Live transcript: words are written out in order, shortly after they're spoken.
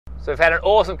So we've had an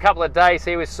awesome couple of days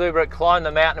here with Subaru at Climb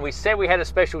the Mountain. We said we had a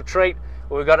special treat.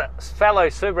 We've got a fellow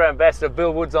Subaru ambassador,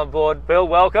 Bill Woods, on board. Bill,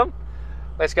 welcome.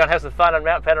 Let's go and have some fun on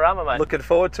Mount Panorama, mate. Looking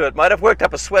forward to it, mate. I've worked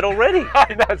up a sweat already.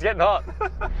 I know, it's getting hot.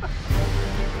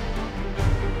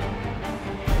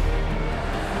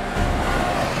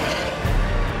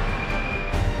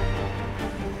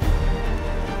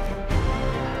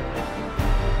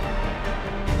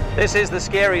 This is the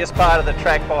scariest part of the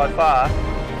track by far.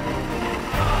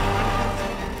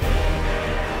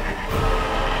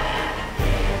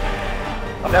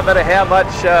 No matter how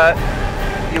much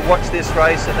you watch this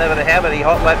race and no matter how many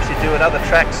hot laps you do at other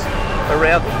tracks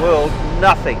around the world,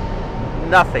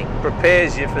 nothing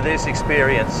prepares you for this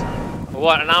experience.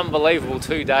 What an unbelievable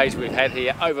 2 days we've had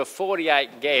here. Over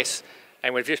 48 guests,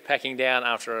 and we're just packing down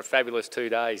after a fabulous 2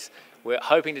 days. We're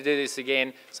hoping to do this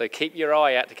again, so keep your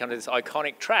eye out to come to this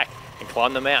iconic track and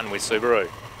climb the mountain with Subaru.